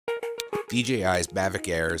DJI's Mavic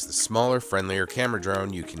Air is the smaller, friendlier camera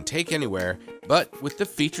drone you can take anywhere, but with the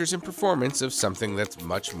features and performance of something that's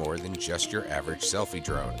much more than just your average selfie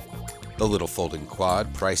drone. The little folding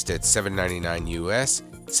quad, priced at $799 US,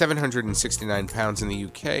 £769 in the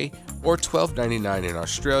UK, or $12.99 in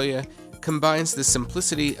Australia, combines the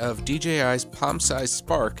simplicity of DJI's palm-sized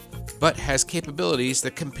Spark, but has capabilities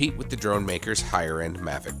that compete with the drone maker's higher-end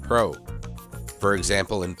Mavic Pro. For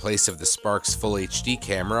example, in place of the Spark's Full HD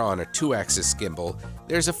camera on a 2-axis gimbal,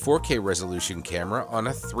 there's a 4K resolution camera on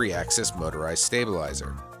a 3-axis motorized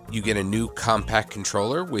stabilizer. You get a new compact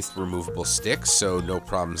controller with removable sticks, so no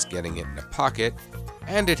problems getting it in a pocket,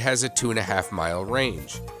 and it has a 2.5-mile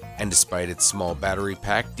range. And despite its small battery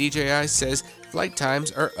pack, DJI says flight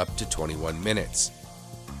times are up to 21 minutes.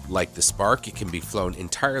 Like the Spark, it can be flown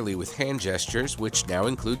entirely with hand gestures, which now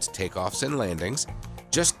includes takeoffs and landings.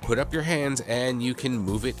 Just put up your hands and you can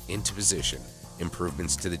move it into position.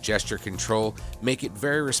 Improvements to the gesture control make it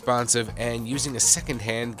very responsive, and using a second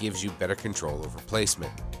hand gives you better control over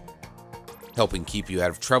placement. Helping keep you out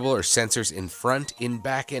of trouble are sensors in front, in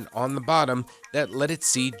back, and on the bottom that let it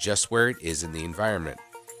see just where it is in the environment.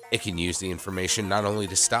 It can use the information not only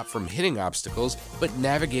to stop from hitting obstacles, but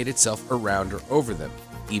navigate itself around or over them,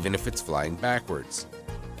 even if it's flying backwards.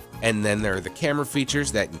 And then there are the camera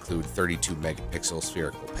features that include 32 megapixel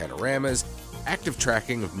spherical panoramas, active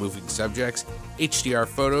tracking of moving subjects, HDR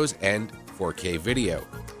photos, and 4K video.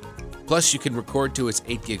 Plus, you can record to its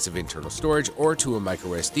 8 gigs of internal storage or to a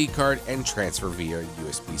microSD card and transfer via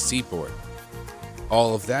USB-C port.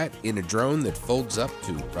 All of that in a drone that folds up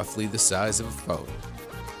to roughly the size of a phone.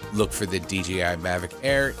 Look for the DJI Mavic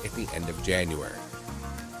Air at the end of January.